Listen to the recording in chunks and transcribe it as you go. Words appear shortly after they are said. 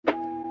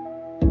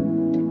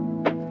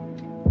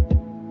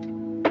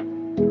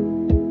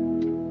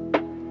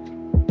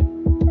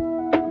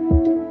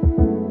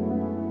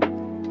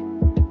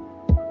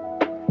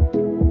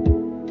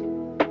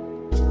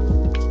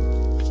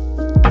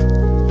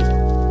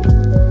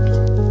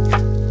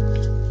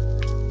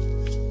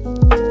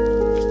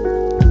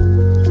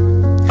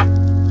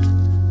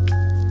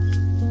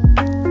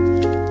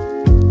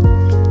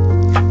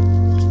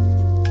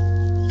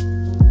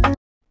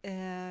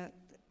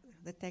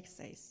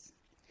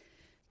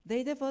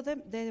They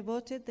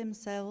devoted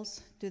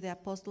themselves to the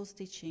apostles'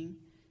 teaching,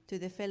 to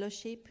the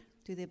fellowship,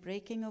 to the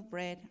breaking of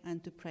bread,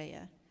 and to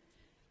prayer.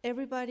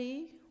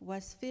 Everybody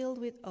was filled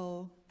with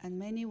awe, and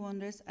many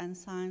wonders and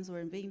signs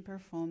were being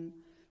performed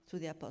through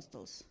the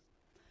apostles.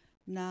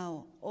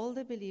 Now all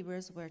the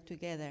believers were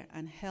together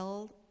and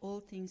held all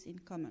things in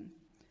common.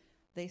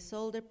 They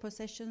sold their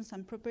possessions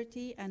and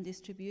property and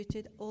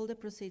distributed all the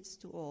proceeds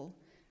to all,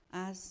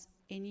 as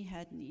any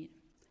had need.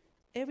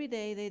 Every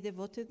day they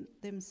devoted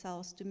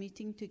themselves to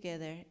meeting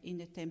together in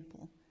the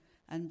temple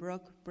and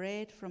broke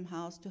bread from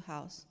house to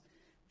house.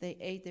 They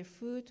ate their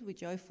food with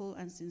joyful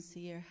and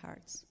sincere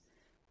hearts,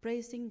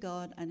 praising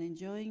God and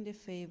enjoying the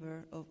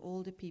favor of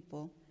all the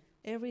people.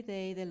 Every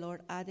day the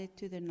Lord added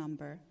to their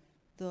number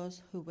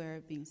those who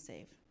were being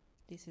saved.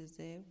 This is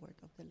the word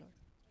of the Lord.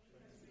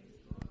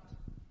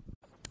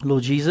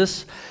 Lord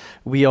Jesus,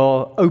 we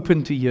are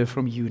open to hear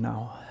from you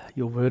now.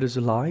 Your word is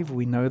alive.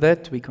 We know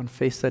that. We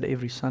confess that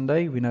every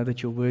Sunday. We know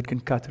that your word can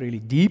cut really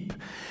deep.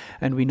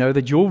 And we know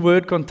that your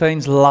word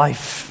contains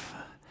life.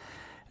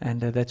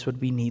 And that's what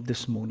we need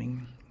this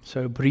morning.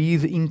 So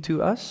breathe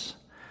into us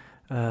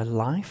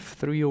life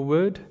through your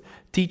word.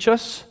 Teach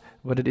us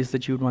what it is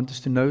that you would want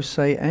us to know,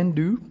 say, and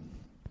do.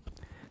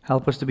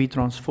 Help us to be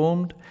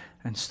transformed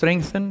and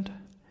strengthened.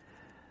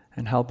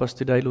 And help us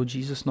today, Lord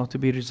Jesus, not to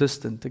be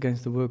resistant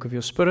against the work of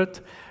your Spirit,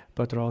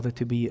 but rather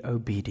to be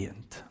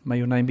obedient. May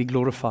your name be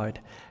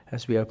glorified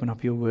as we open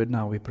up your word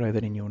now. We pray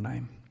that in your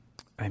name.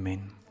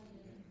 Amen.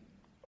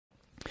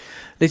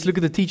 Let's look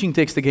at the teaching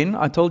text again.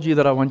 I told you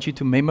that I want you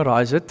to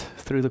memorize it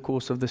through the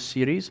course of this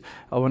series.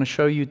 I want to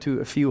show you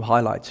a few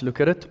highlights.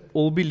 Look at it.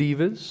 All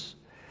believers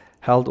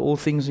held all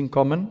things in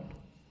common.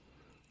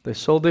 They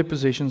sold their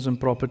possessions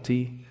and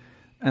property,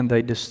 and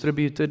they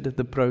distributed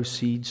the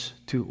proceeds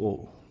to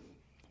all.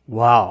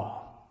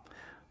 Wow.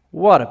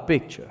 What a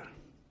picture.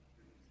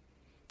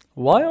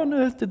 Why on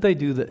earth did they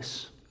do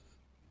this?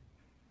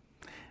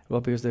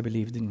 Well, because they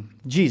believed in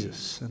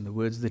Jesus and the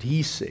words that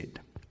he said.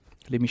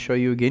 Let me show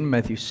you again,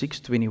 Matthew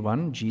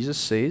 6:21. Jesus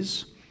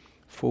says,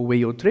 "For where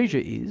your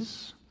treasure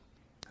is,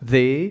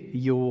 there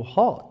your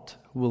heart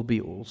will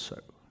be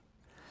also."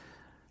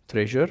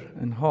 Treasure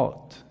and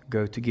heart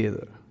go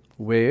together.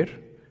 Where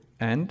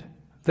and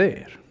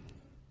there.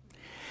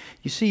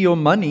 You see, your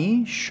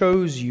money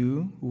shows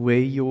you where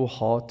your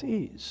heart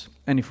is.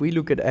 And if we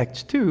look at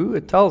Acts 2,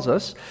 it tells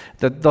us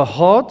that the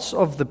hearts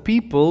of the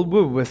people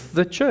were with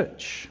the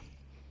church.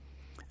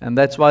 And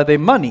that's why their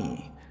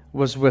money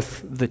was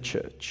with the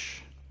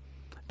church.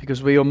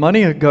 Because where your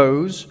money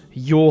goes,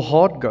 your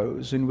heart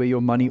goes. And where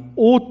your money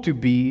ought to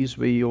be is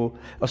where your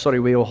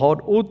heart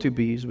ought to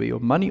be is where your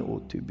money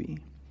ought to be.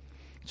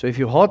 So if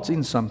your heart's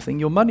in something,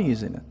 your money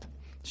is in it.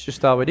 It's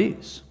just how it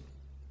is.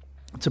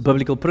 It's a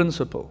biblical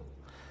principle.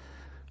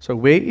 So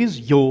where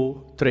is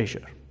your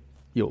treasure?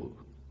 Your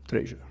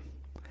treasure.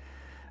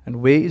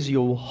 And where is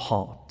your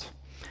heart?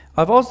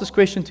 I've asked this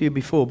question to you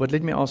before, but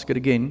let me ask it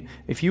again.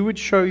 If you would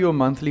show your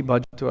monthly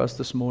budget to us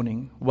this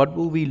morning, what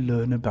will we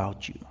learn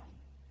about you?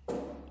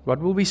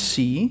 What will we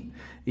see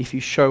if you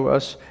show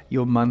us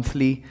your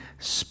monthly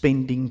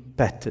spending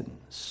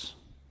patterns?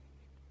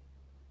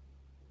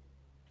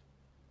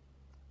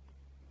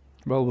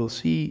 Well, we'll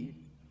see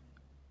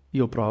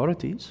your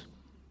priorities.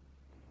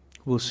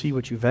 We'll see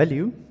what you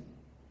value.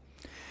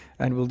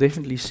 And we'll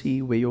definitely see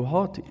where your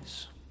heart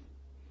is.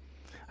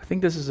 I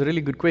think this is a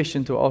really good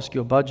question to ask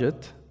your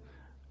budget.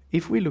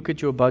 If we look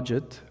at your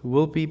budget,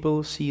 will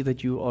people see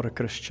that you are a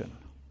Christian?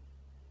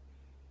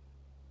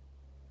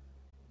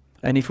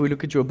 And if we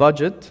look at your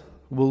budget,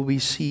 will we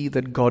see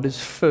that God is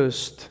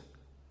first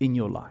in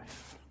your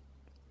life?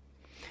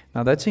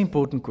 Now that's an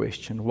important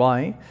question.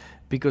 Why?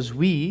 Because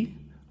we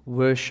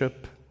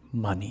worship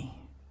money.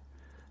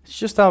 It's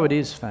just how it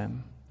is,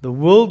 fam. The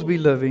world we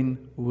live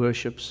in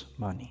worships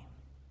money.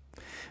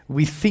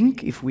 We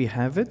think if we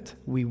have it,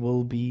 we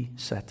will be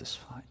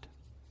satisfied.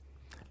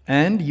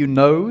 And you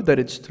know that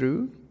it's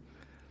true,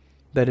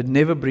 that it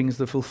never brings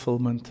the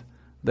fulfillment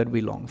that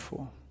we long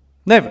for.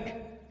 Never.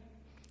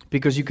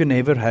 Because you can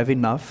never have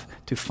enough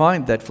to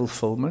find that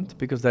fulfillment,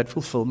 because that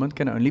fulfillment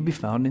can only be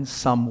found in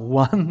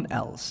someone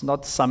else,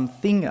 not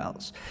something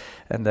else.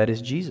 And that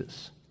is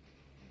Jesus.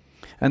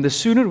 And the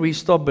sooner we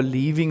stop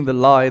believing the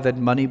lie that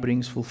money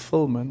brings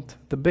fulfillment,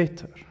 the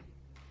better.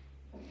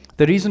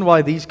 The reason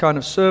why these kind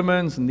of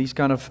sermons and these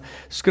kind of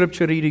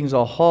scripture readings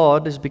are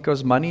hard is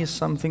because money is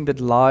something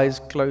that lies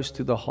close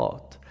to the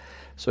heart.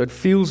 So it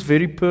feels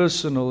very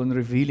personal and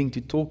revealing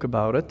to talk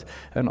about it,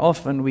 and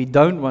often we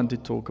don't want to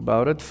talk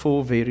about it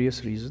for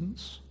various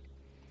reasons.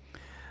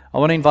 I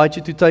want to invite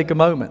you to take a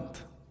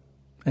moment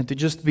and to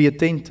just be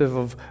attentive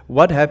of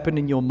what happened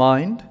in your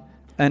mind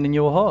and in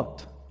your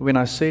heart when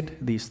I said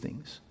these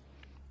things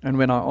and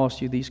when I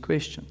asked you these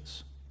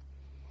questions.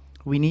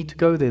 We need to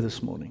go there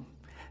this morning.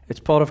 It's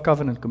part of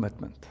covenant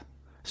commitment.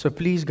 So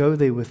please go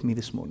there with me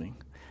this morning.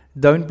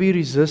 Don't be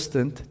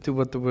resistant to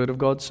what the Word of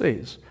God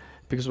says,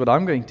 because what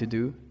I'm going to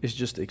do is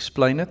just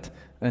explain it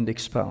and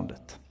expound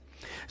it.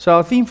 So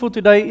our theme for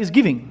today is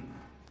giving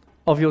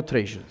of your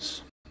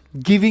treasures.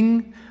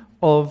 Giving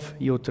of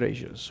your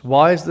treasures.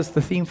 Why is this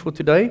the theme for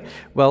today?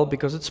 Well,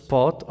 because it's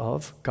part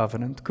of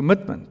covenant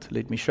commitment.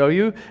 Let me show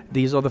you.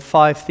 These are the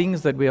 5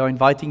 things that we are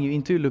inviting you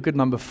into. Look at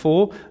number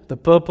 4, the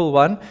purple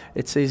one.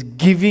 It says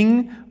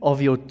giving of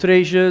your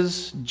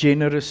treasures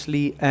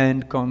generously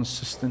and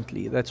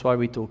consistently. That's why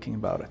we're talking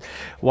about it.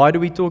 Why do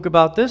we talk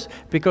about this?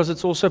 Because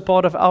it's also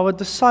part of our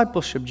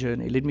discipleship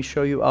journey. Let me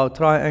show you our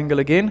triangle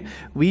again.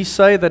 We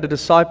say that a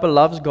disciple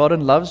loves God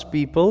and loves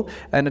people,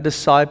 and a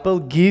disciple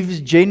gives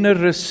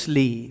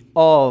generously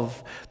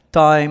of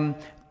time,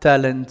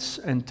 talents,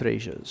 and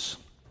treasures.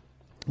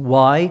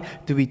 Why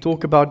do we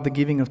talk about the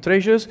giving of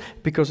treasures?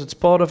 Because it's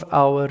part of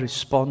our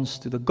response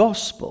to the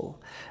gospel.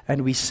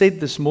 And we said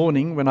this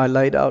morning when I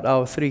laid out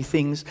our 3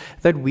 things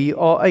that we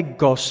are a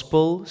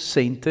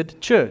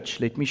gospel-centered church.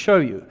 Let me show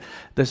you.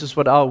 This is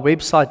what our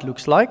website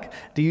looks like.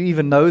 Do you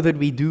even know that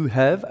we do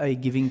have a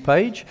giving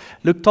page?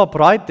 Look top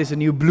right, there's a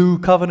new blue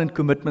covenant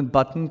commitment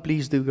button.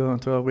 Please do go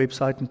onto our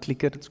website and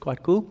click it. It's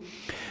quite cool.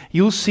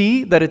 You'll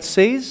see that it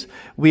says,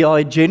 we are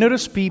a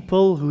generous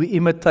people who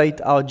imitate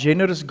our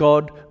generous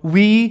God.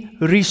 We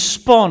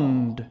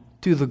respond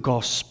to the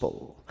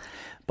gospel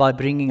by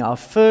bringing our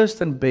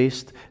first and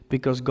best,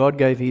 because God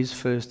gave His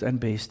first and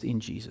best in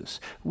Jesus.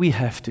 We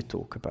have to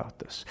talk about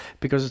this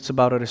because it's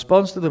about a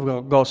response to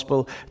the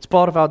gospel. It's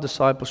part of our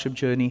discipleship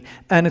journey,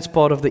 and it's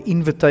part of the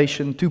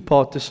invitation to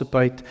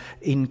participate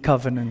in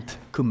covenant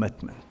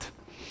commitment.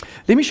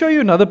 Let me show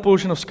you another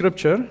portion of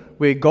Scripture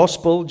where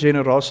gospel,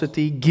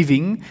 generosity,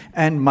 giving,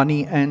 and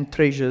money and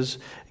treasures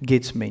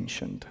gets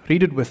mentioned.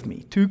 Read it with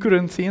me. 2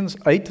 Corinthians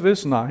 8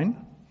 verse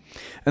 9.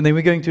 And then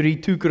we're going to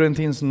read 2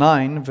 Corinthians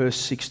 9, verse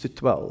 6 to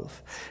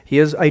 12.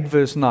 Here's 8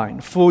 verse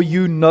 9. For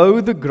you know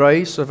the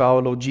grace of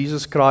our Lord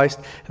Jesus Christ,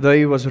 though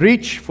He was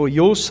rich, for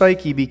your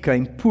sake He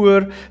became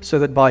poor, so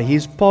that by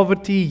His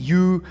poverty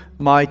you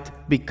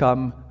might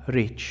become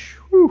rich.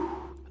 Whew,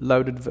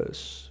 loaded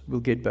verse. We'll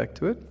get back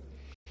to it.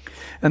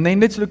 And then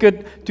let's look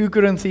at 2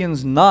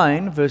 Corinthians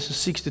 9, verses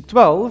 6 to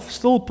 12.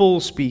 Still Paul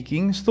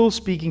speaking, still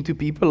speaking to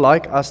people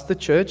like us, the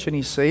church, and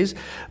he says,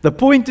 the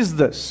point is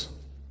this.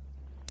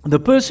 The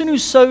person who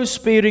sows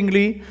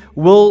sparingly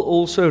will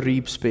also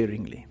reap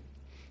sparingly.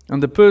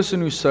 And the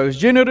person who sows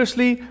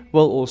generously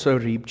will also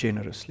reap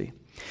generously.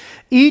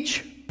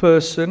 Each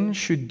person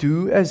should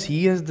do as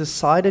he has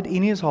decided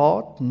in his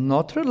heart,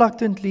 not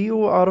reluctantly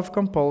or out of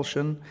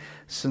compulsion,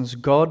 since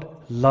God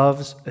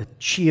loves a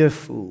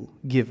cheerful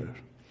giver.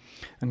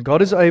 And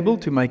God is able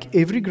to make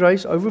every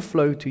grace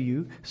overflow to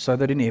you, so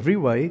that in every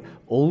way,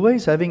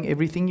 always having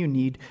everything you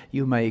need,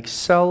 you may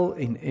excel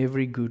in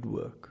every good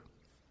work.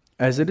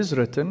 As it is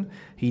written,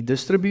 He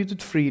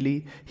distributed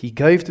freely, He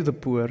gave to the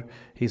poor,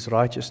 His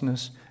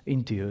righteousness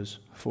endures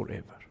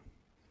forever.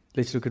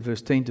 Let's look at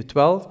verse 10 to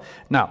 12.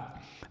 Now,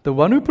 the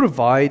one who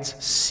provides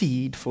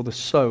seed for the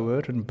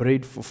sower and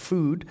bread for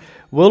food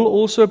will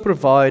also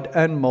provide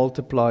and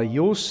multiply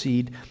your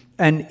seed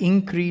and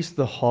increase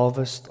the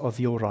harvest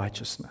of your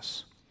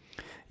righteousness.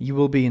 You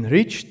will be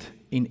enriched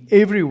in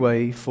every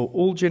way for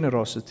all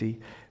generosity,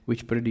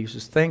 which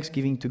produces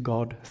thanksgiving to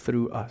God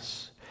through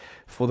us.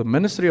 For the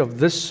ministry of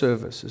this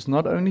service is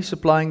not only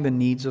supplying the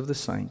needs of the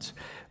saints,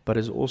 but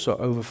is also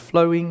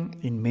overflowing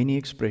in many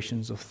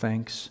expressions of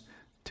thanks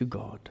to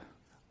God.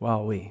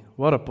 Wowee,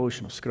 what a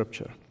portion of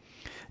Scripture.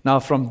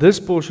 Now, from this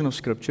portion of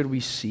Scripture,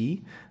 we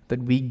see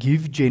that we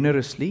give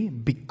generously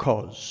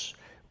because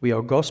we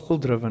are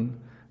gospel-driven,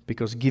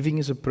 because giving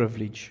is a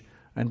privilege,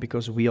 and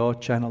because we are a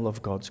channel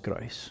of God's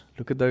grace.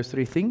 Look at those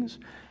 3 things.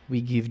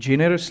 We give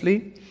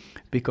generously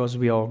because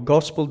we are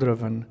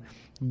gospel-driven,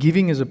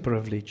 giving is a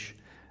privilege,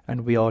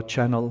 and we are a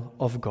channel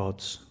of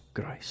God's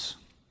grace.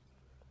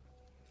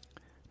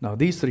 Now,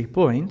 these 3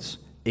 points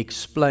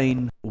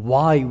explain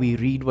why we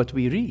read what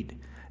we read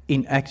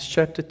in Acts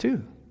chapter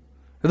 2.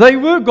 They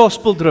were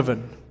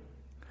gospel-driven.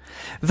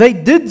 They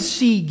did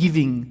see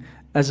giving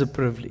as a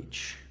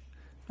privilege,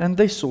 and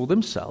they saw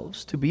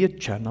themselves to be a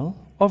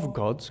channel of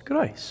God's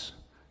grace.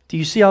 Do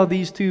you see how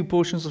these 2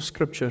 portions of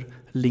Scripture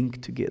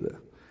link together?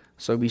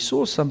 So we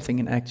saw something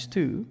in Acts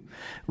 2.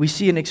 We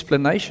see an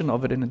explanation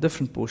of it in a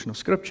different portion of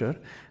Scripture.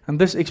 And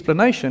this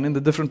explanation in the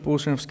different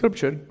portion of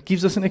Scripture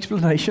gives us an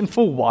explanation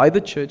for why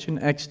the church in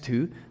Acts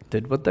 2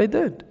 did what they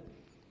did.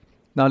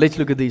 Now let's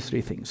look at these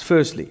 3 things.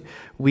 Firstly,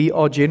 we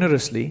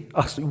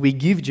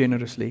give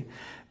generously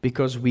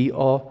because we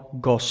are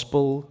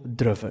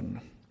gospel-driven.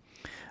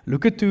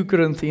 Look at 2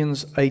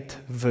 Corinthians 8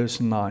 verse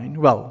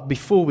 9. Well,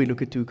 before we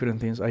look at 2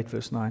 Corinthians 8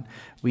 verse 9,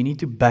 we need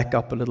to back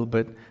up a little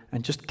bit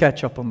and just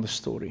catch up on the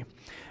story.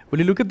 Will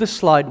you look at this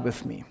slide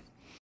with me?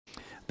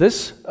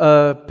 This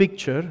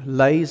picture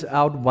lays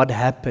out what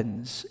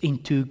happens in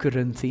 2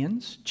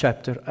 Corinthians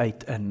chapter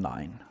 8 and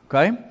 9.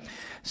 Okay?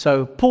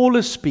 So Paul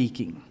is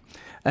speaking,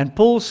 and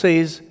Paul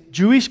says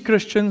Jewish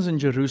Christians in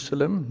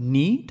Jerusalem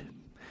need,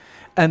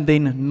 and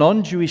then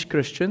non-Jewish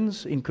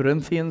Christians in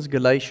Corinthians,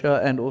 Galatia,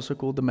 and also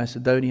called the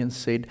Macedonians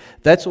said,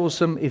 that's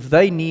awesome. If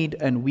they need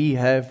and we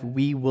have,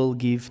 we will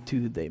give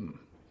to them.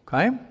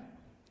 Okay?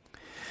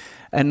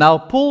 And now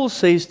Paul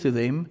says to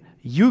them,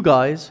 you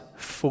guys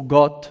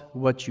forgot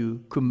what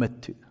you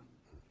commit to.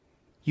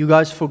 You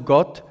guys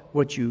forgot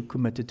what you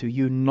committed to.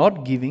 You're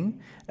not giving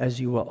as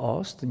you were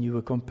asked and you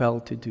were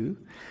compelled to do.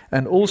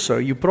 And also,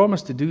 you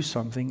promised to do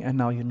something and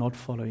now you're not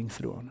following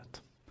through on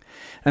it.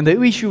 And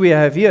the issue we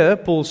have here,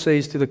 Paul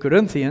says to the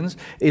Corinthians,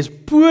 is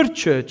poor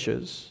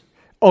churches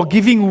are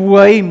giving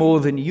way more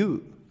than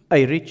you,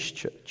 a rich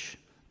church.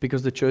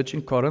 Because the church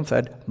in Corinth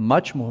had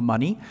much more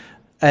money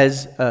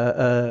as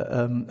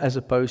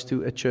opposed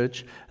to a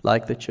church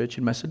like the church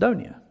in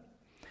Macedonia.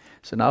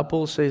 So now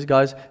Paul says,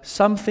 guys,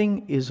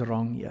 something is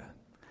wrong here.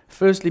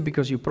 Firstly,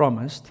 because you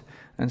promised,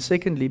 and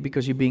secondly,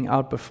 because you're being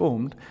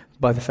outperformed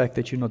by the fact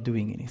that you're not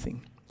doing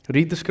anything.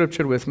 Read the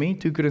scripture with me,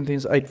 2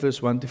 Corinthians 8,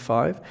 verse 1 to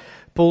 5.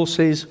 Paul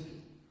says,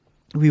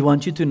 we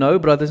want you to know,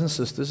 brothers and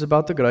sisters,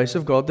 about the grace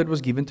of God that was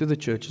given to the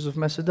churches of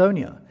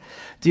Macedonia.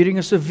 During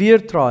a severe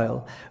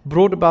trial,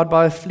 brought about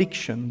by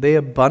affliction, their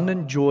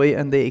abundant joy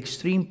and their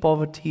extreme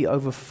poverty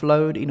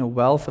overflowed in a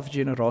wealth of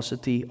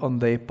generosity on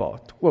their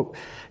part. Whoa,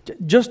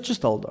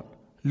 just hold on.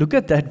 Look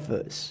at that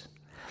verse.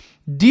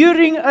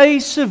 During a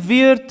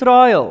severe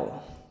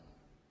trial,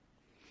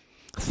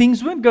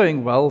 things weren't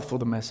going well for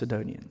the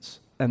Macedonians,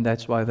 and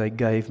that's why they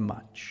gave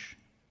much.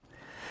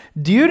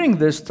 During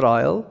this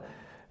trial,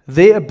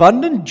 their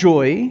abundant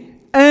joy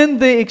and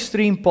their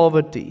extreme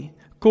poverty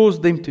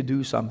caused them to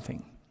do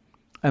something,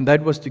 and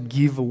that was to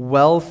give a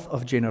wealth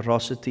of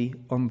generosity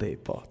on their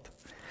part.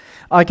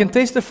 I can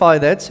testify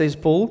that, says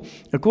Paul,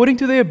 according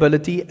to their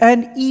ability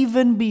and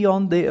even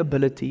beyond their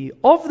ability,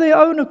 of their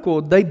own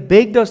accord, they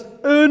begged us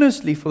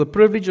earnestly for the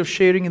privilege of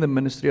sharing in the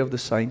ministry of the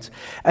saints,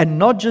 and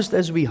not just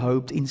as we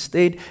hoped.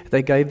 Instead,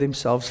 they gave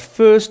themselves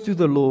first to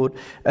the Lord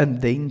and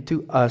then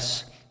to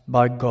us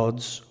by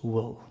God's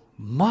will.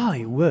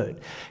 My word.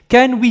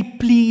 Can we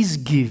please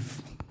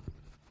give?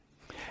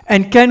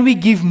 And can we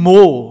give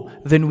more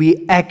than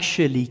we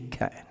actually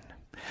can?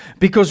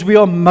 Because we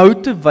are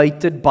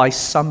motivated by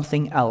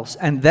something else.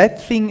 And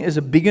that thing is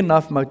a big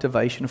enough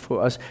motivation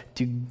for us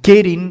to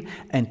get in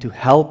and to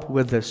help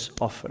with this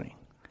offering.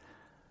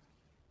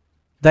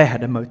 They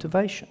had a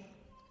motivation.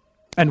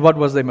 And what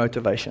was their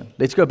motivation?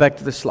 Let's go back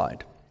to the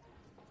slide.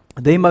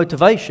 Their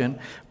motivation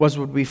was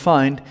what we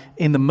find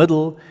in the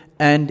middle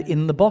and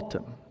in the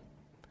bottom.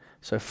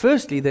 So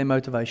firstly, their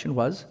motivation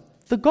was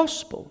the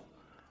gospel.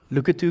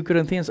 Look at 2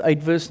 Corinthians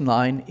 8 verse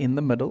 9 in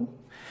the middle.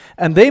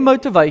 And their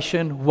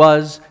motivation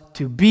was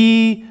to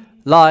be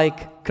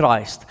like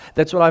Christ.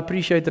 That's what I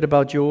appreciated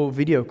about your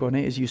video,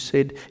 Connie, is you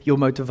said your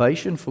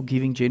motivation for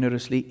giving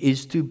generously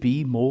is to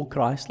be more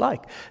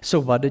Christ-like. So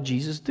what did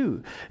Jesus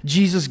do?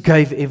 Jesus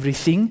gave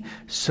everything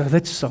so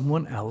that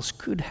someone else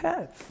could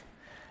have.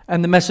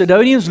 And the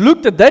Macedonians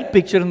looked at that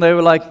picture and they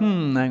were like,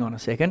 hang on a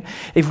second.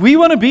 If we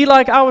want to be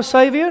like our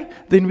Savior,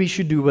 then we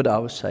should do what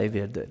our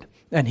Savior did.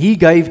 And He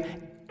gave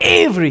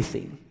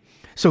everything.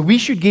 So we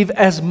should give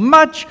as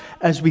much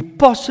as we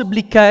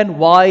possibly can.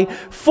 Why?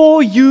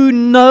 For you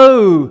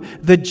know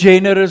the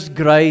generous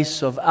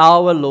grace of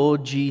our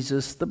Lord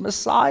Jesus, the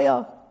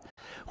Messiah.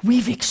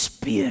 We've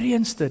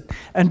experienced it.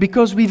 And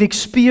because we've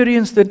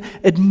experienced it,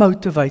 it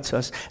motivates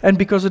us. And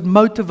because it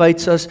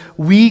motivates us,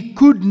 we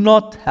could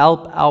not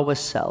help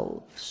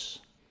ourselves.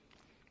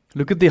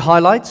 Look at the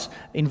highlights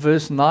in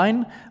verse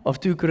 9 of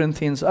 2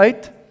 Corinthians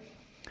 8.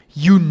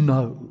 You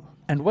know.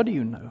 And what do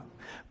you know?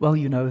 Well,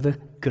 you know the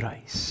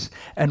grace.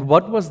 And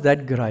what was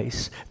that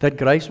grace? That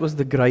grace was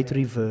the great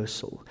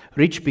reversal.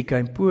 Rich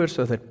became poor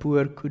so that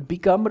poor could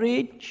become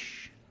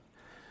rich.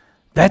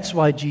 That's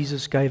why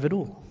Jesus gave it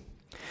all.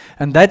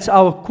 And that's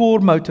our core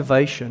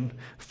motivation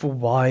for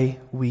why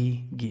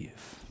we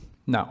give.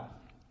 Now,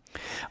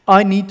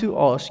 I need to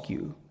ask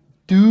you,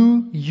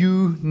 do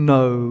you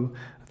know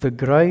the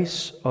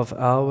grace of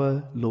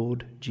our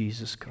Lord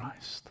Jesus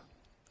Christ?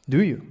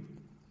 Do you?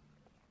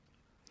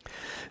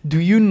 Do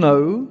you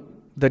know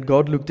that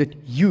God looked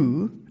at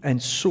you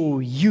and saw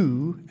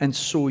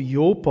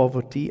your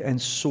poverty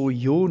and saw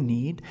your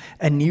need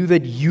and knew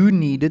that you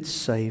needed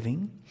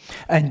saving?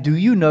 And do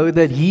you know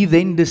that He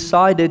then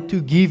decided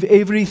to give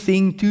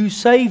everything to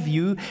save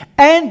you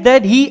and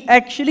that He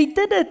actually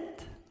did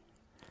it?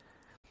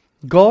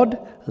 God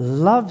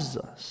loves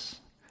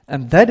us,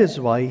 and that is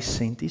why He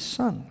sent His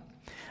Son.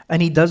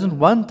 And He doesn't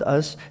want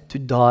us to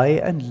die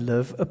and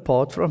live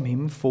apart from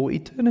Him for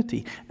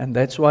eternity. And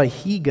that's why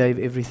He gave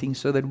everything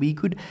so that we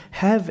could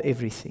have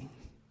everything.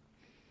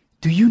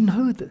 Do you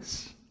know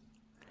this?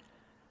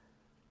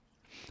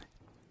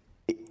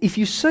 If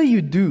you say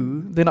you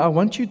do, then I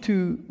want you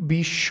to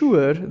be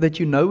sure that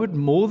you know it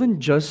more than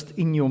just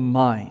in your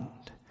mind.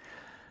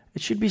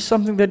 It should be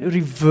something that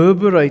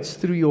reverberates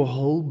through your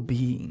whole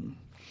being.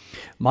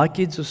 My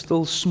kids are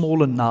still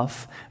small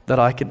enough that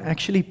I can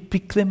actually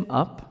pick them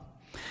up,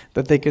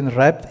 that they can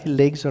wrap their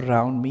legs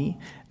around me,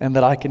 and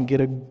that I can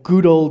get a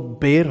good old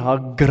bear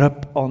hug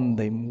grip on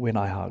them when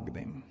I hug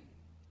them.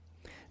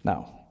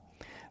 Now,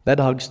 that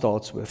hug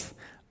starts with,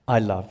 I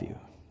love you.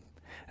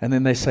 And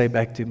then they say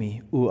back to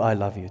me, ooh, I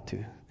love you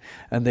too.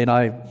 And then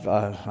I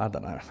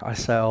don't know, I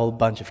say a whole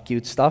bunch of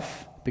cute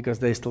stuff, because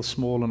they're still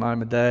small and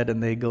I'm a dad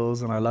and they're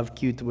girls and I love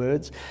cute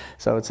words.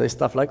 So I would say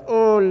stuff like,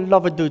 oh,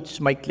 love a doots,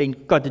 my klein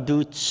kat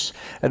doots.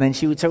 And then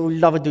she would say, oh,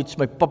 love a doots,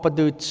 my papa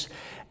doots.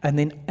 And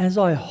then as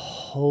I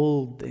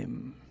hold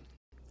them,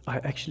 I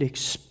actually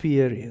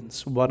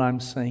experience what I'm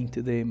saying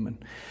to them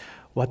and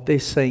what they're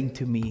saying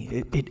to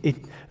me.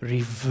 It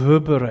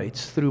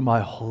reverberates through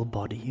my whole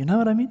body. You know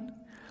what I mean?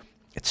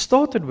 It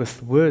started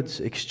with words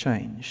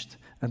exchanged.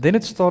 And then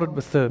it started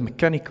with a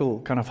mechanical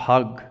kind of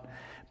hug.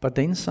 But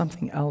then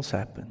something else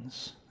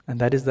happens. And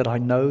that is that I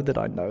know that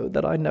I know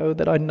that I know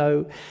that I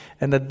know.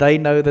 And that they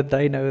know that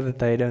they know that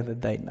they know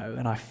that they know.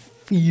 And I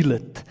feel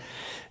it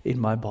in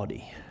my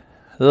body.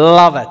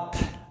 Love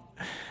it.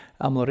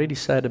 I'm already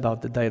sad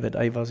about the day that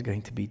Ava's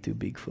going to be too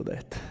big for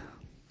that.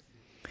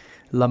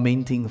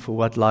 Lamenting for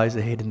what lies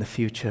ahead in the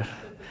future.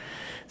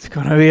 It's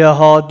going to be a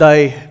hard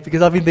day.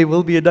 Because I mean, there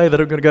will be a day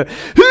that I'm going to go,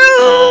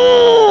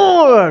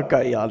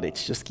 okay, yeah,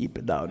 let's just keep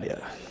it down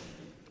here.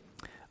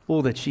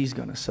 All that she's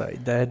going to say,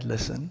 Dad,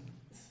 listen,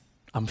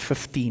 I'm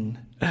 15.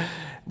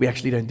 We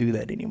actually don't do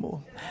that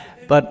anymore.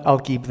 But I'll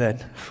keep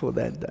that for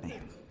that day.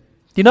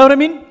 You know what I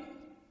mean?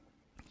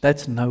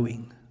 That's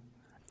knowing.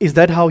 Is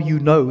that how you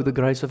know the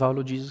grace of our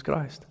Lord Jesus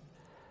Christ?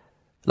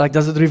 Like,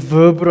 does it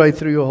reverberate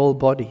through your whole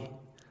body?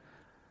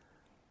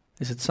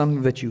 Is it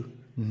something that you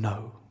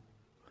know?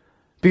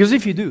 Because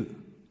if you do,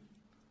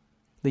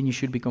 then you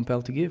should be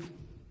compelled to give.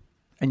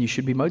 And you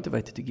should be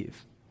motivated to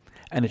give.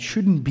 And it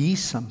shouldn't be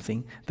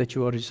something that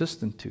you are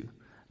resistant to,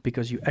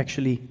 because you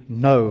actually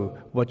know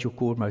what your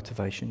core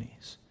motivation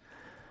is.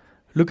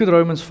 Look at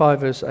Romans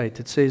 5 verse 8.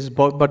 It says,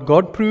 But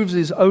God proves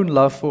His own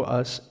love for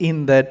us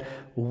in that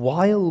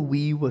while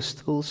we were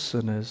still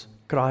sinners,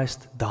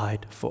 Christ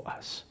died for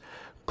us.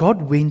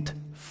 God went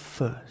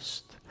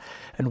first.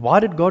 And why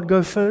did God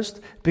go first?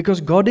 Because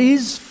God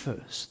is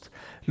first.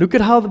 Look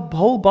at how the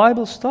whole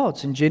Bible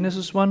starts in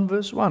Genesis 1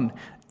 verse 1.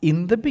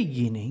 In the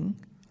beginning,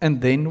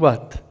 and then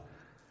what?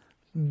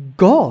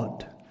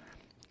 God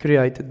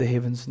created the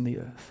heavens and the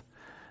earth.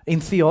 In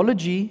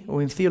theology,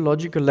 or in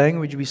theological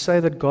language, we say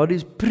that God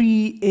is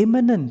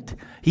preeminent.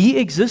 He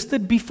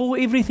existed before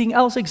everything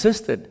else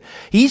existed.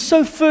 He's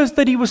so first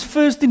that He was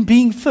first in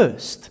being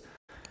first,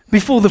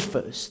 before the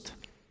first.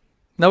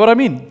 Know what I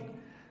mean?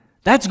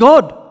 That's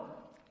God.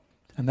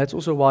 And that's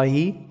also why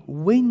He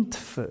went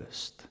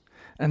first.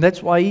 And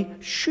that's why He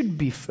should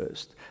be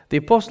first. The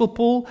Apostle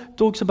Paul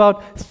talks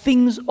about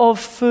things of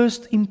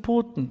first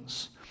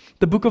importance.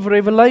 The book of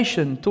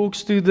Revelation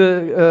talks to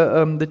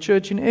the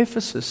church in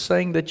Ephesus,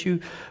 saying that you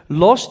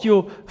lost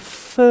your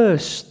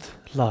first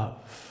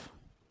love.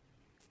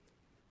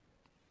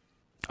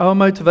 Our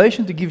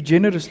motivation to give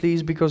generously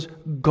is because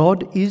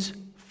God is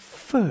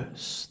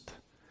first.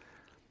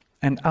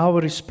 And our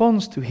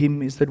response to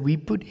Him is that we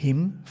put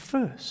Him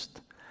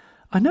first.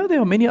 I know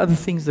there are many other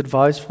things that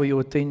vies for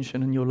your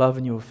attention and your love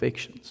and your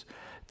affections.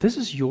 This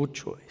is your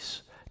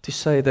choice. To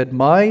say that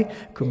my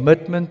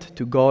commitment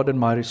to God and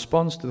my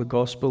response to the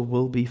gospel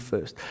will be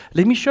first.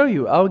 Let me show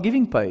you our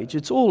giving page.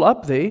 It's all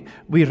up there.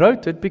 We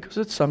wrote it because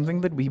it's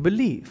something that we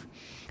believe.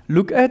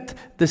 Look at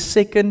the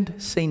second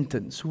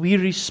sentence. We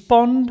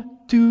respond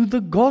to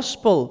the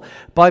gospel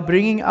by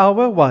bringing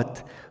our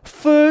what?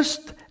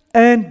 First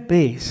and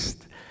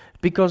best.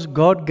 Because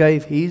God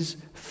gave His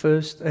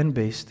first and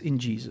best in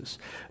Jesus.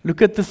 Look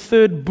at the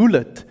third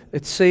bullet.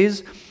 It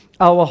says,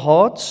 our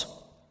hearts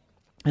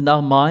and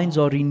our minds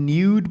are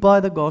renewed by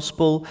the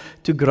gospel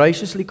to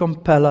graciously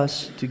compel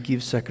us to give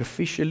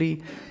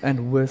sacrificially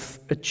and with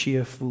a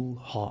cheerful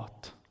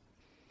heart.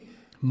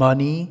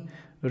 Money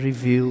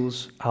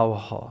reveals our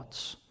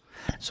hearts.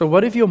 So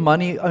what if your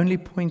money only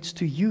points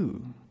to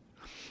you?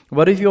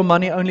 What if your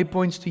money only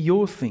points to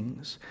your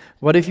things?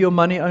 What if your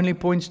money only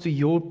points to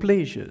your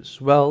pleasures?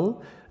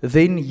 Well,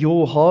 then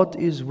your heart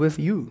is with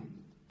you.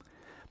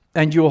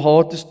 And your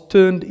heart is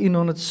turned in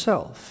on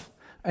itself.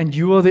 And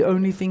you are the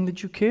only thing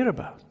that you care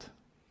about.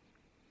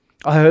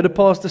 I heard a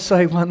pastor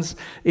say once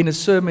in a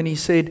sermon, he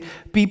said,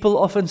 people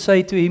often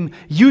say to him,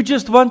 you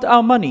just want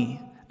our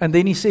money. And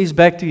then he says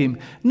back to him,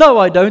 no,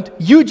 I don't.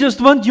 You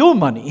just want your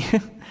money.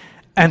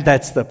 And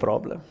that's the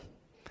problem.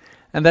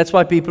 And that's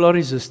why people are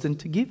resistant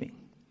to giving.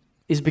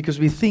 Is because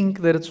we think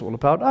that it's all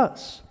about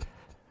us.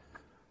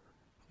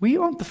 We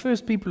aren't the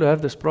first people who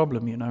have this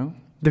problem, you know.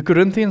 The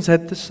Corinthians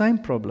had the same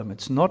problem.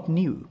 It's not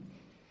new.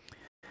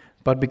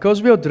 But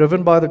because we are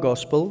driven by the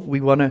gospel,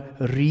 we want to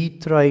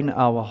retrain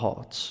our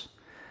hearts.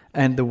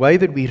 And the way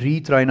that we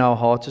retrain our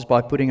hearts is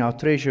by putting our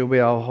treasure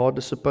where our heart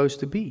is supposed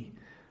to be.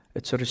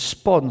 It's a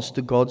response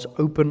to God's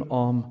open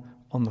arm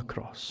on the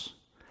cross.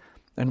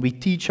 And we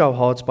teach our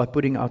hearts by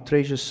putting our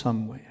treasures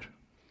somewhere.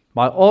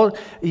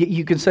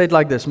 You can say it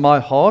like this, my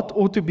heart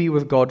ought to be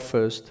with God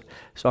first,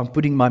 so I'm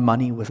putting my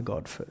money with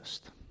God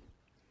first.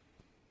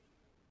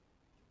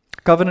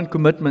 Covenant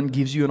commitment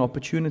gives you an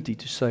opportunity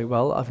to say,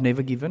 well, I've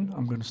never given,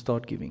 I'm going to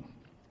start giving.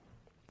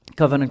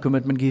 Covenant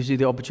commitment gives you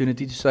the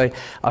opportunity to say,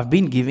 I've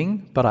been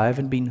giving, but I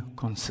haven't been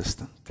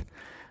consistent.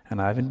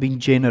 And I haven't been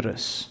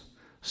generous.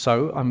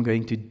 So I'm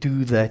going to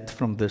do that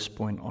from this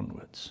point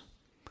onwards.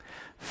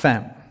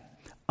 Fam,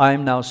 I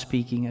am now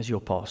speaking as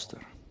your pastor.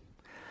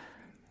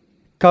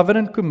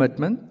 Covenant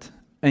commitment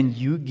and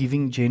you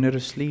giving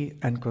generously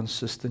and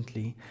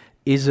consistently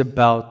is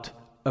about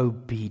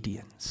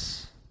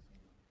obedience.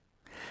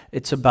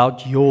 It's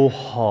about your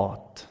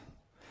heart.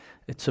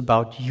 It's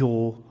about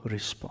your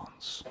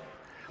response.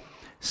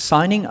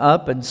 Signing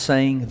up and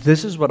saying,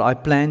 this is what I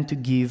plan to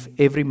give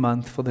every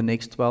month for the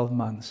next 12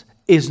 months,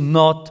 is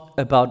not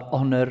about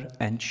honor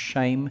and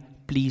shame.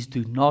 Please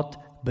do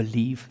not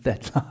believe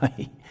that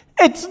lie.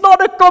 It's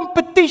not a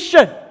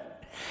competition.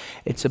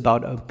 It's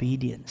about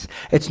obedience.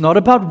 It's not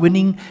about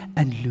winning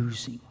and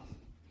losing.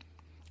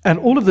 And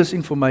all of this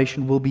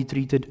information will be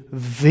treated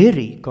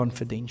very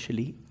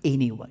confidentially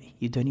anyway.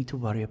 You don't need to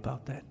worry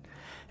about that.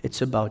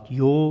 It's about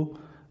your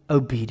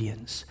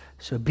obedience.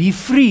 So be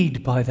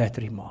freed by that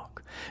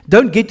remark.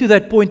 Don't get to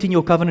that point in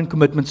your covenant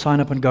commitment sign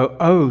up and go,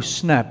 oh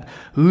snap,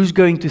 who's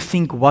going to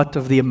think what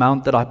of the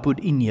amount that I put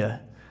in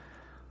here?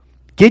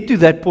 Get to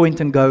that point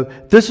and go,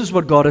 this is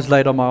what God has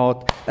laid on my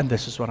heart, and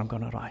this is what I'm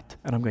going to write.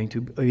 And I'm going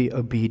to be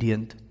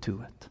obedient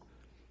to it.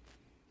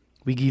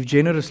 We give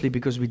generously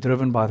because we're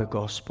driven by the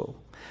gospel.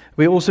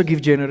 We also give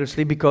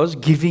generously because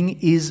giving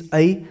is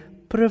a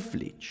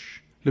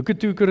privilege. Look at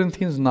 2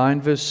 Corinthians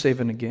 9 verse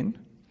 7 again.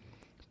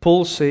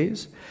 Paul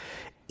says,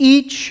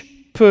 each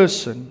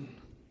person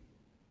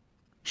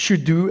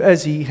should do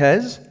as he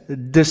has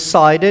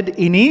decided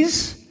in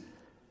his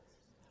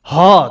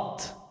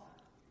heart.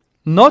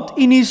 Not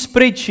in his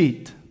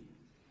spreadsheet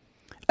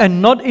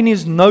and not in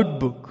his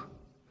notebook,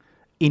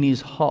 in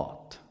his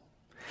heart.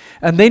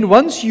 And then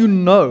once you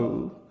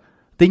know,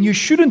 then you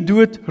shouldn't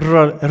do it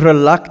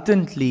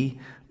reluctantly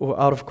or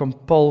out of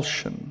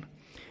compulsion.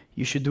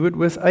 You should do it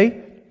with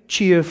a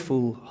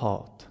cheerful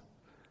heart.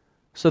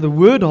 So the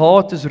word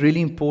heart is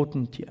really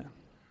important here.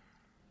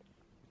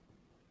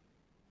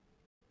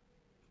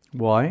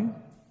 Why?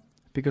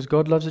 Because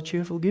God loves a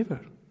cheerful giver.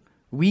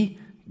 We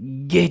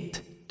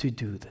get to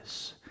do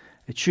this.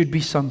 It should be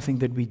something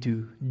that we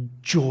do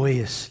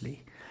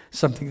joyously,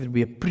 something that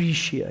we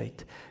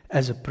appreciate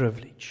as a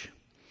privilege.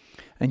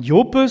 And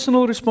your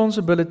personal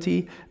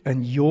responsibility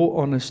and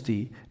your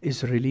honesty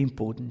is really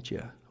important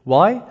here.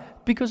 Why?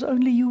 Because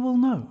only you will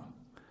know.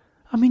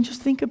 I mean,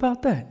 just think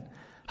about that.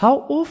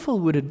 How awful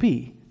would it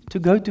be to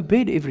go to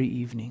bed every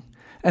evening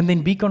and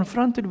then be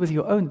confronted with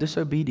your own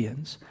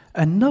disobedience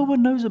and no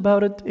one knows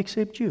about it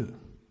except you?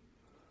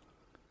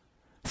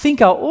 Think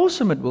how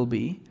awesome it will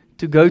be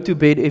to go to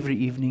bed every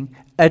evening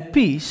at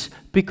peace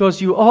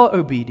because you are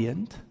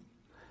obedient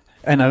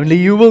and only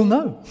you will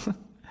know.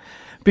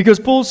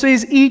 Because Paul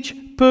says each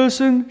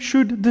person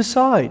should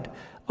decide.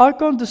 I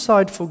can't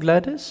decide for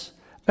Gladys,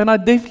 and I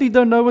definitely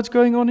don't know what's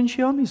going on in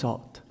Shiami's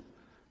heart.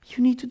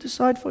 You need to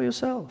decide for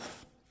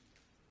yourself.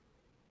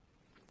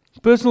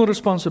 Personal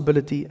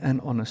responsibility and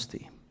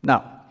honesty.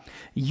 Now,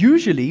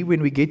 usually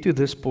when we get to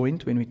this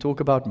point, when we talk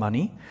about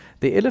money,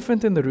 the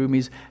elephant in the room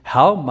is,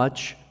 how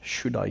much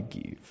should I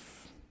give?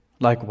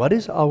 Like, what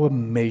is our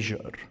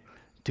measure?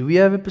 Do we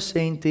have a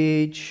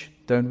percentage?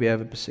 Don't we have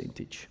a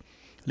percentage?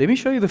 Let me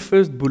show you the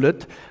first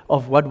bullet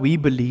of what we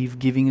believe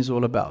giving is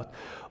all about.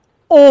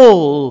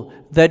 All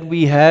that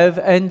we have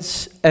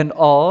and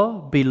are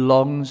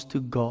belongs to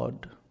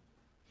God,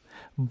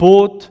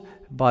 bought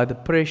by the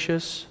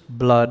precious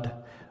blood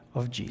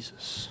of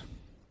Jesus.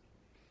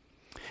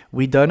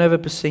 We don't have a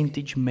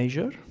percentage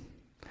measure.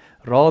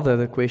 Rather,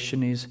 the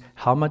question is,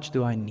 how much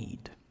do I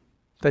need?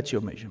 That's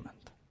your measurement.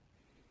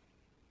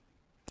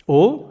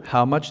 Or,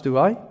 how much do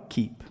I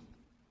keep?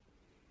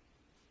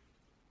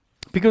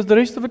 Because the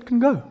rest of it can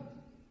go.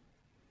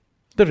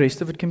 The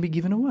rest of it can be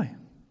given away.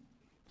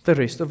 The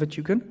rest of it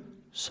you can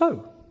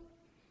sow.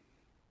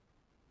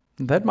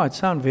 And that might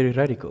sound very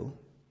radical.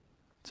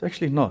 It's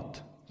actually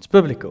not. It's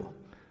biblical.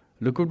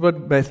 Look at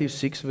what Matthew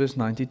 6 verse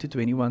 19 to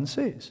 21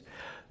 says.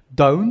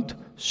 Don't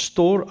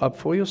store up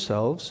for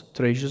yourselves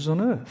treasures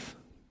on earth,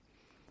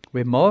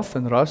 where moth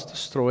and rust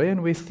destroy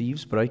and where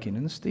thieves break in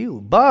and steal.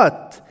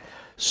 But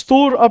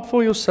store up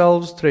for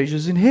yourselves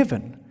treasures in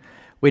heaven,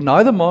 where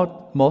neither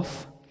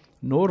moth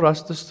nor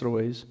rust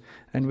destroys,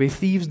 and where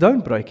thieves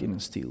don't break in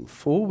and steal.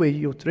 For where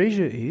your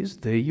treasure is,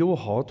 there your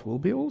heart will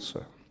be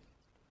also.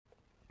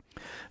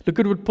 Look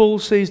at what Paul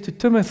says to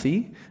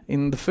Timothy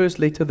in the first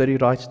letter that he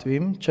writes to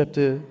him,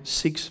 chapter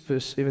 6,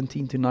 verse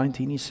 17 to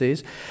 19. He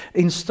says,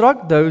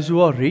 instruct those who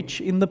are rich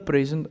in the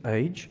present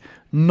age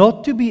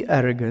not to be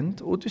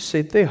arrogant or to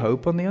set their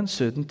hope on the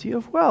uncertainty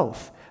of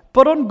wealth,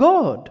 but on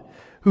God,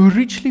 who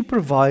richly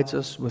provides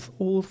us with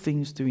all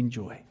things to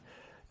enjoy.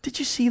 Did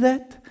you see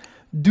that?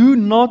 Do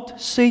not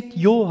set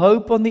your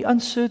hope on the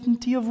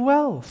uncertainty of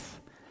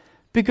wealth,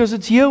 because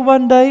it's here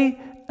one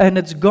day and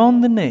it's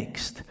gone the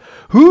next.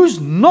 Who's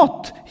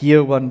not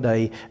here one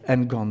day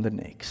and gone the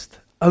next?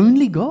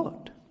 Only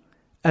God,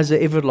 as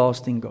an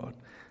everlasting God.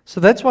 So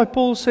that's why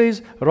Paul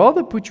says,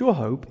 rather put your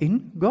hope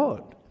in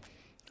God.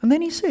 And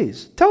then he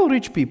says, tell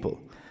rich people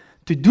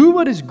to do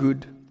what is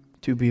good,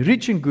 to be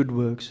rich in good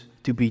works,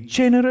 to be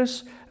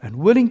generous and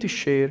willing to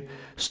share,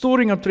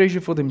 storing up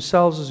treasure for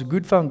themselves as a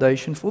good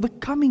foundation for the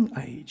coming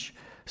age,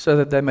 so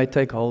that they may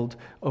take hold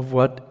of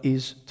what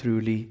is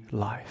truly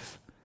life.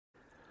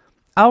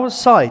 Our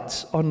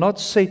sights are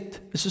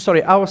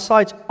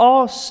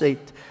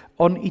set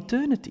on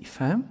eternity,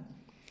 fam.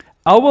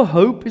 Our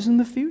hope is in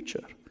the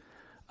future.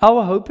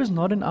 Our hope is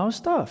not in our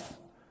stuff.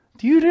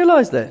 Do you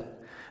realize that?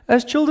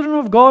 As children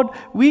of God,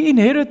 we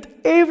inherit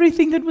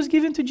everything that was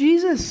given to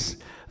Jesus.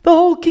 The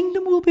whole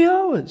kingdom will be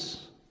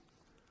ours.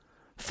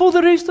 For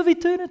the rest of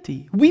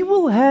eternity. We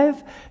will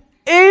have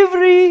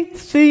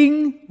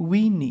everything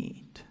we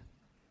need.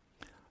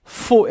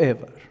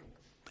 Forever.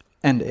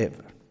 And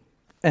ever.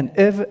 And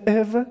ever,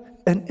 ever,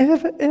 and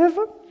ever,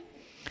 ever.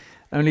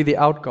 Only the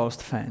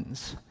Outcast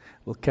fans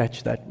will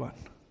catch that one.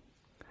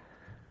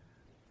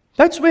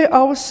 That's where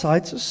our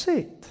sights are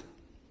set.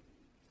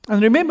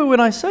 And remember, when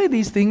I say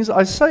these things,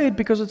 I say it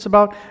because it's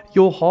about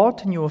your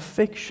heart and your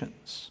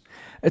affections.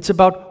 It's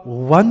about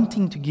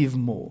wanting to give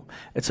more.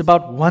 It's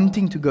about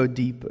wanting to go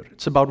deeper.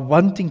 It's about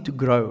wanting to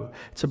grow.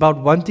 It's about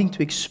wanting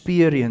to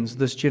experience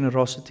this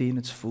generosity in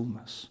its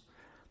fullness.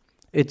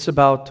 It's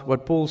about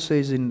what Paul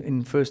says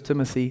in 1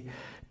 Timothy,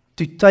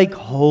 to take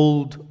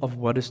hold of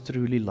what is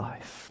truly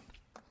life.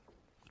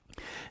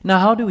 Now,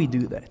 how do we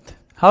do that?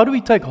 How do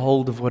we take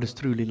hold of what is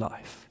truly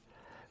life?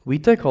 We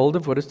take hold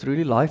of what is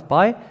truly life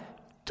by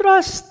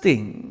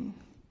trusting.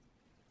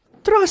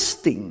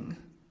 Trusting.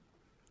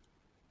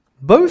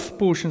 Both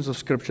portions of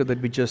Scripture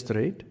that we just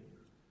read,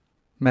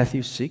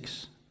 Matthew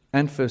 6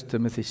 and 1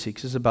 Timothy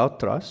 6, is about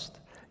trust.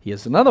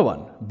 Here's another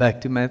one,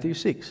 back to Matthew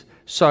 6.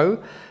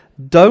 So,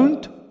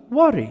 don't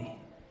worry.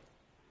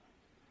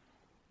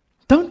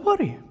 Don't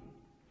worry.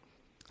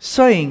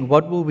 Saying,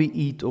 what will we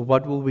eat, or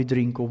what will we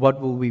drink, or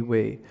what will we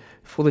wear?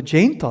 For the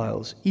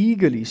Gentiles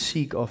eagerly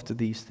seek after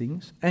these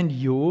things, and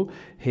your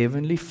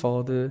heavenly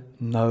Father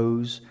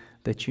knows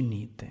that you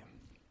need them.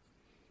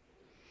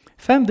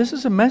 Fam, this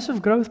is a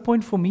massive growth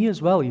point for me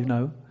as well, you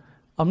know.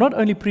 I'm not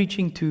only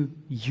preaching to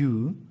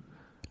you,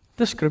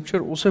 the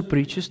Scripture also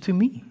preaches to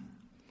me.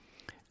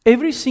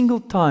 Every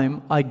single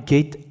time I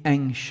get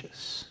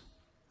anxious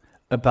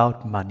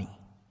about money,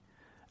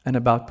 and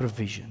about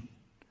provision,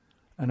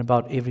 and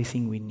about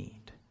everything we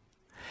need,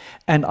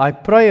 and I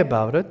pray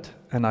about it,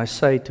 and I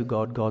say to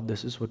God, God,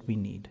 this is what we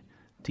need.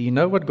 Do you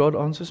know what God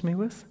answers me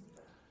with?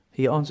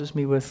 He answers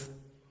me with,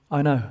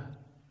 I know.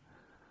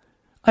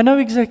 I know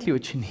exactly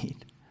what you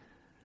need.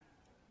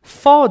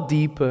 Far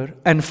deeper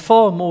and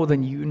far more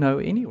than you know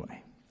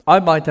anyway. I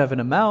might have an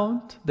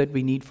amount that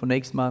we need for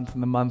next month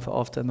and the month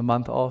after and the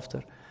month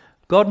after.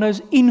 God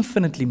knows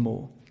infinitely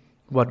more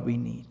what we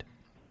need.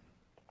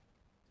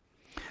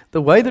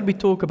 The way that we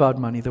talk about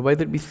money, the way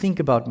that we think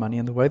about money,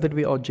 and the way that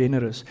we are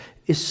generous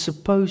is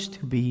supposed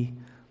to be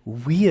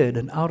weird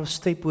and out of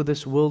step with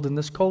this world and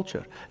this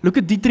culture. Look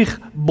at Dietrich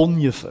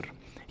Bonhoeffer.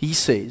 He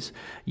says,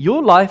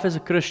 your life as a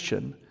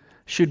Christian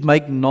should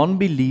make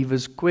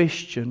non-believers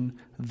question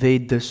their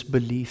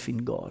disbelief in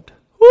God.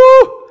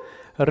 Woo!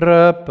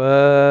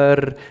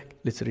 Ripper.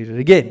 Let's read it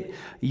again.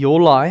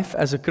 Your life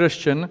as a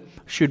Christian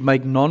should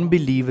make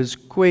non-believers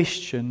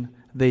question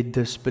their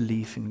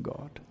disbelief in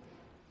God.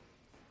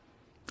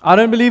 I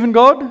don't believe in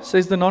God,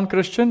 says the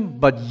non-Christian,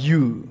 but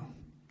you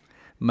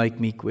make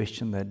me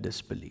question that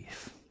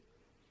disbelief.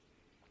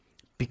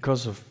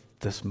 Because of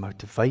this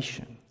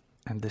motivation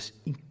and this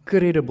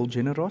incredible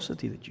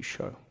generosity that you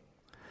show.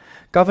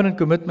 Covenant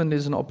commitment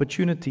is an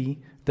opportunity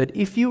that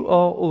if you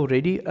are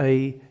already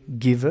a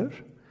giver,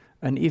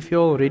 and if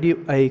you're already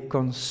a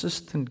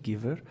consistent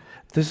giver,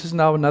 this is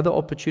now another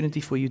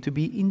opportunity for you to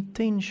be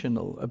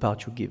intentional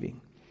about your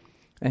giving.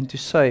 And to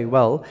say,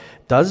 well,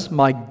 does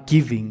my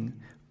giving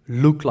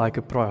look like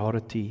a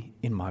priority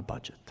in my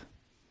budget?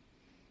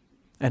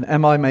 And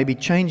am I maybe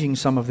changing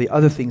some of the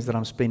other things that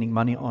I'm spending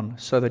money on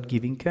so that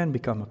giving can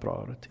become a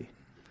priority?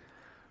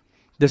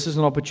 This is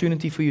an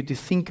opportunity for you to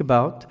think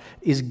about,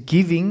 is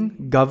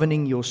giving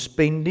governing your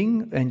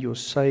spending and your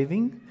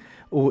saving,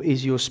 or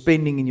is your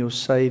spending and your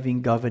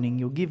saving governing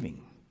your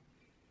giving?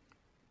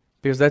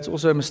 Because that's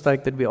also a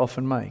mistake that we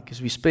often make,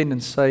 is we spend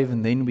and save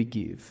and then we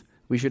give.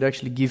 We should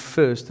actually give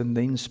first and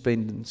then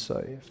spend and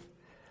save.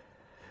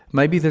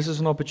 Maybe this is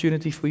an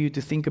opportunity for you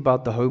to think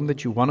about the home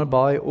that you want to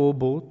buy or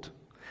bought.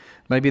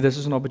 Maybe this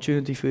is an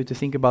opportunity for you to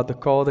think about the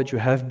car that you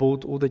have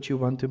bought or that you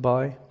want to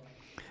buy.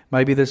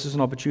 Maybe this is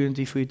an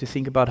opportunity for you to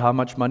think about how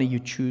much money you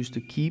choose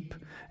to keep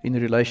in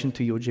relation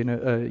to your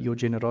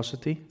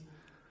generosity.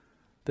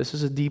 This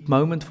is a deep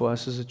moment for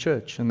us as a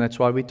church, and that's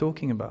why we're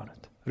talking about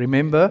it.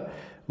 Remember,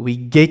 we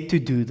get to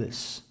do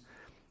this.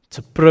 It's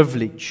a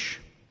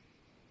privilege.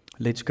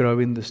 Let's grow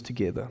in this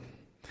together.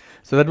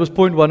 So that was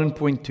point 1 and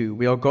point 2.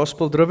 We are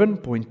gospel driven.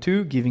 Point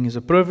 2, giving is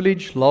a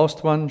privilege.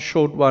 Last one,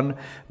 short one,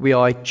 we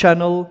are a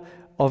channel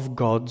of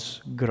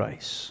God's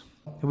grace.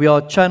 We are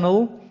a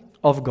channel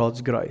of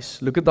God's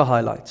grace. Look at the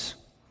highlights.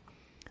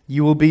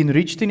 You will be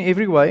enriched in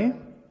every way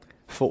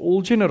for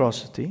all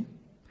generosity,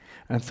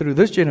 and through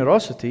this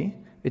generosity,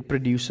 it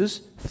produces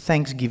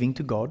thanksgiving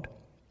to God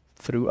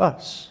through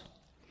us.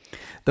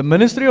 The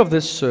ministry of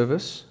this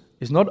service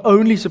is not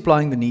only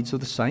supplying the needs of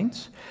the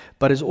saints,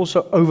 but is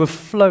also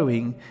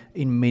overflowing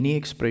in many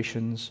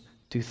expressions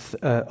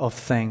of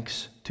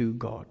thanks to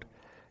God.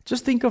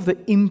 Just think of the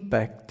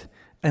impact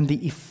and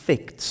the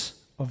effects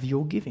of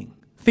your giving.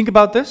 Think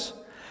about this.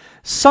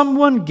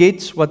 Someone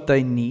gets what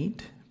they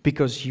need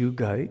because you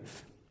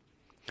gave.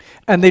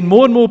 And then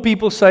more and more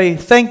people say,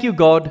 thank you,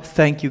 God,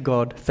 thank you,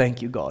 God,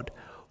 thank you, God.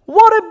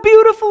 What a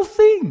beautiful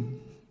thing.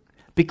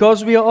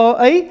 Because we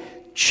are a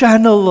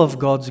channel of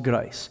God's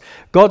grace.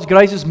 God's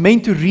grace is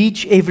meant to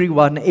reach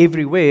everyone,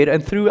 everywhere,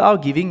 and through our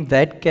giving,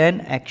 that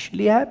can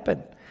actually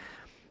happen.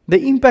 The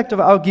impact of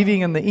our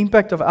giving and the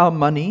impact of our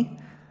money,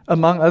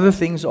 among other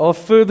things, are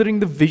furthering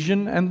the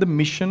vision and the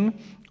mission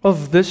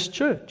of this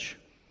church.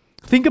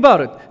 Think about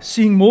it.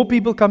 Seeing more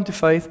people come to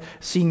faith,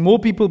 seeing more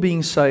people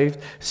being saved,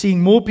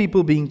 seeing more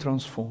people being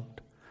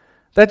transformed.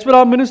 That's what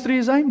our ministry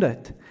is aimed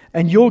at.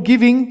 And your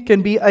giving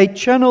can be a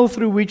channel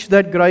through which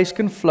that grace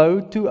can flow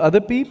to other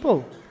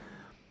people.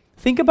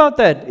 Think about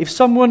that. If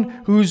someone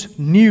who's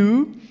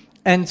new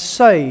and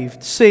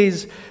saved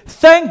says,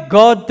 thank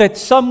God that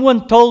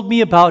someone told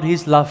me about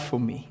His love for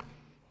me.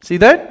 See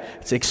that?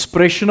 It's an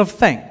expression of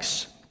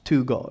thanks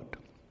to God.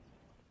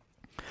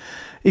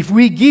 If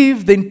we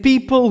give, then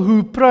people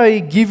who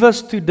pray, give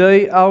us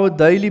today our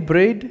daily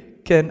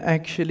bread, can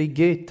actually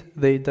get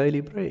their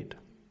daily bread.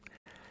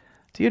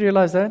 Do you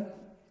realize that?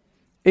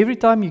 Every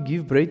time you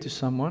give bread to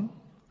someone,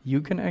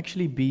 you can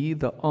actually be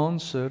the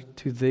answer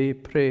to their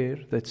prayer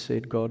that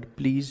said, God,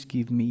 please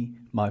give me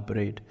my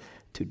bread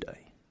today.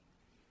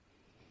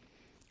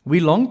 We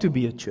long to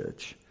be a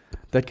church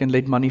that can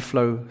let money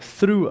flow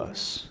through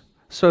us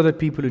so that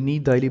people who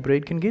need daily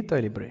bread can get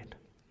daily bread.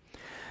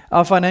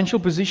 Our financial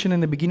position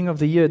in the beginning of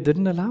the year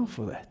didn't allow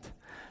for that.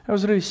 That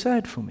was really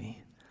sad for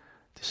me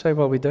to say,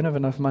 well, we don't have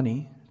enough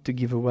money to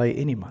give away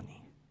any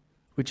money,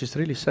 which is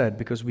really sad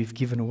because we've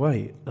given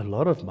away a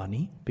lot of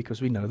money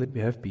because we know that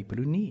we have people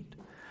who need.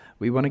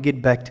 We want to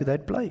get back to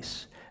that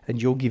place,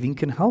 and your giving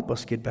can help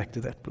us get back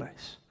to that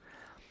place.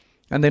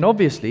 And then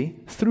obviously,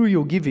 through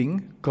your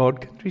giving,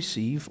 God can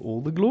receive all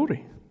the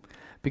glory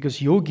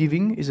because your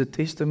giving is a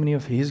testimony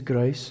of His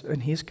grace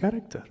and His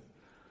character.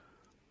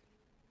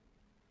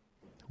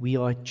 We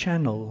are a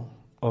channel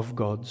of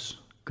God's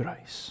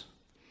grace.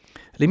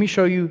 Let me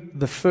show you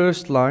the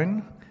first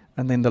line,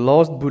 and then the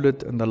last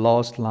bullet and the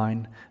last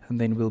line, and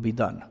then we'll be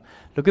done.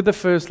 Look at the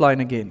first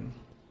line again.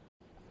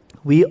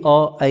 We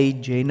are a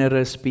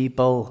generous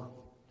people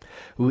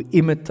who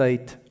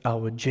imitate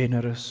our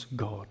generous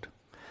God.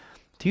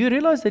 Do you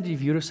realize that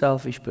if you're a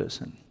selfish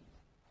person,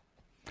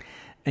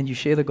 and you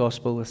share the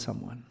gospel with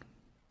someone,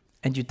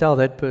 and you tell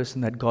that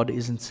person that God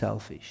isn't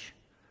selfish,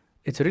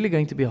 it's really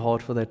going to be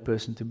hard for that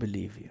person to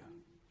believe you.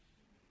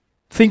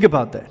 Think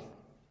about that.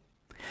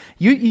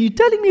 You're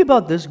telling me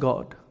about this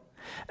God,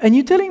 and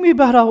you're telling me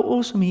about how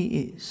awesome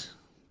He is,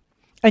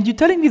 and you're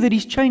telling me that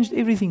He's changed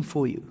everything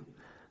for you,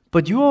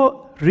 but you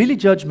are really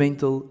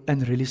judgmental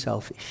and really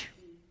selfish.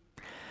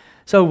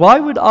 So why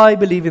would I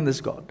believe in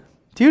this God?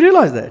 Do you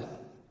realize that?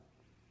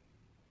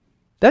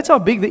 That's how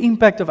big the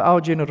impact of our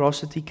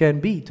generosity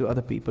can be to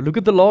other people. Look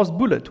at the last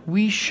bullet.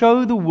 We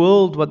show the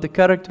world what the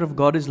character of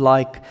God is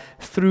like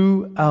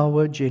through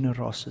our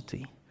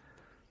generosity.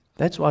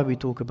 That's why we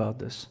talk about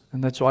this,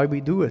 and that's why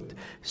we do it.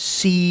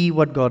 See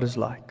what God is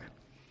like.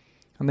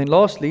 And then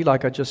lastly,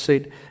 like I just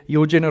said,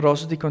 your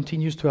generosity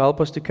continues to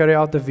help us to carry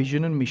out the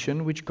vision and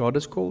mission which God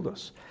has called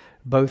us,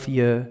 both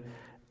here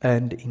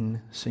and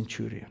in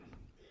Centurion.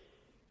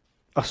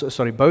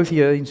 Both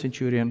here in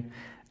Centurion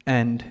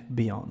and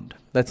beyond.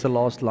 That's the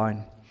last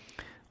line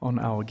on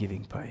our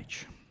giving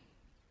page.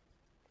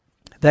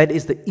 That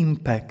is the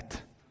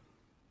impact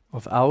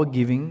of our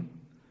giving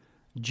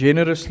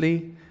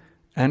generously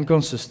and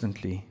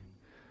consistently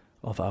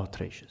of our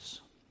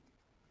treasures.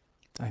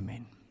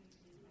 Amen.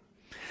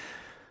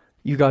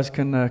 You guys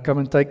can come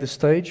and take the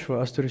stage for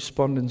us to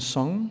respond in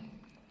song.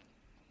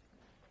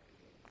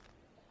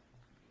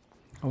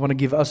 I want to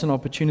give us an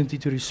opportunity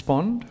to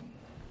respond.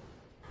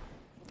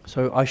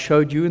 So I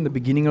showed you in the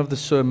beginning of the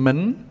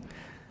sermon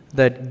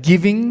that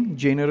giving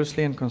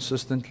generously and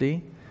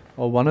consistently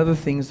are one of the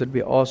things that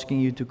we're asking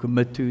you to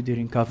commit to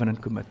during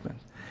covenant commitment.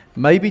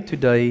 Maybe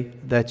today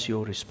that's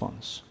your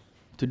response.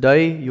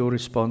 Today your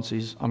response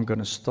is, I'm going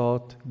to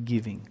start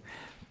giving.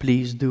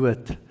 Please do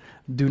it.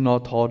 Do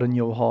not harden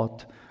your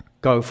heart.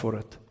 Go for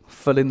it.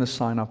 Fill in the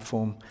sign-up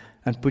form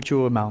and put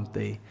your amount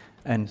there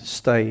and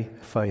stay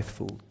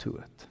faithful to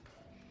it.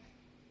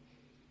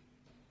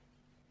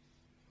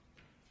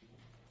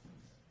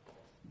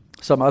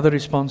 Some other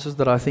responses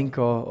that I think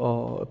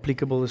are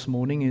applicable this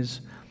morning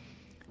is,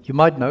 you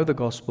might know the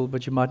gospel,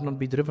 but you might not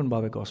be driven by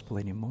the gospel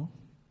anymore.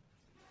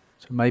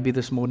 So maybe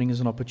this morning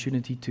is an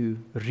opportunity to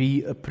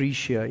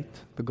reappreciate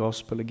the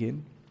gospel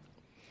again.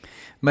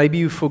 Maybe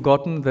you've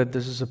forgotten that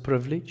this is a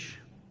privilege.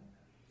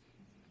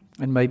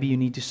 And maybe you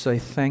need to say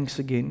thanks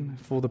again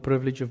for the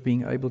privilege of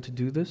being able to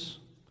do this.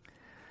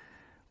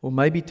 Or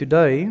maybe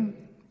today,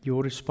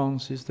 your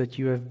response is that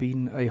you have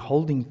been a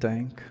holding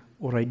tank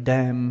or a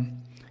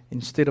dam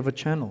instead of a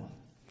channel,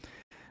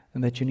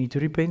 and that you need to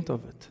repent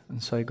of it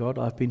and say, God,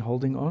 I've been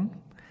holding on,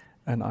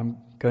 and I'm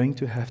going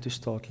to have to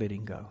start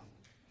letting go.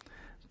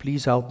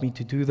 Please help me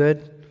to do that,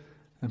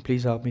 and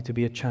please help me to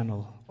be a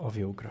channel of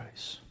your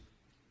grace.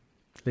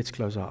 Let's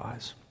close our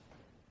eyes.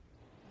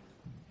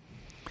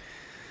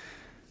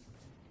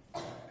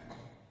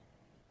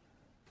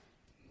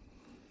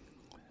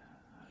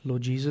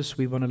 Lord Jesus,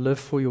 we want to live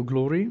for your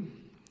glory.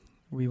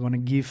 We want to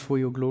give for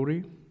your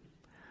glory.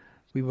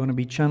 We want to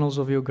be channels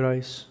of your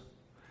grace.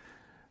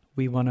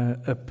 We want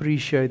to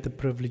appreciate the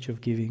privilege of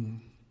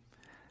giving.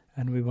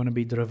 And we want to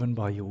be driven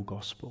by your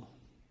gospel.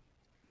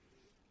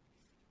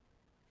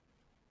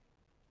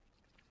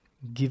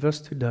 Give us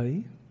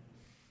today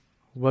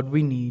what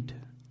we need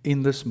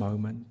in this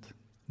moment,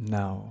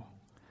 now,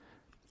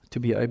 to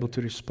be able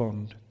to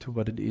respond to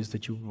what it is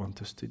that you want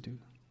us to do.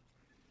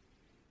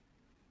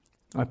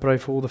 I pray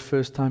for all the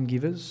first-time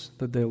givers,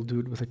 that they'll do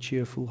it with a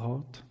cheerful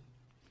heart.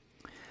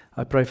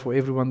 I pray for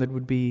everyone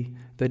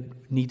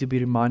that need to be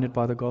reminded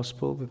by the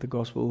gospel, that the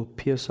gospel will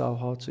pierce our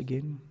hearts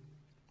again.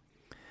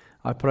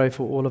 I pray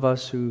for all of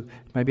us who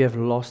maybe have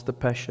lost the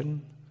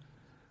passion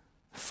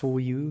for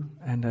you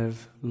and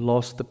have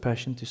lost the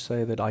passion to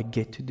say that I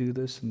get to do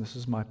this and this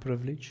is my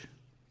privilege.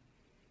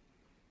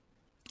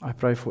 I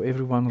pray for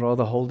everyone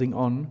rather holding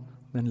on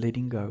than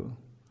letting go,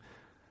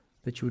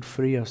 that you would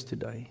free us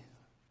today,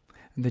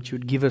 and that you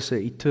would give us an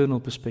eternal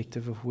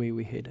perspective of where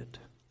we're headed,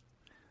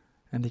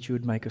 and that you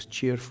would make us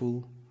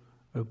cheerful,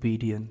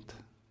 obedient,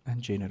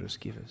 and generous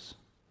givers.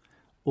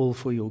 All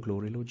for your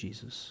glory, Lord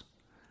Jesus.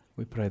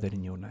 We pray that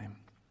in your name.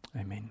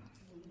 Amen.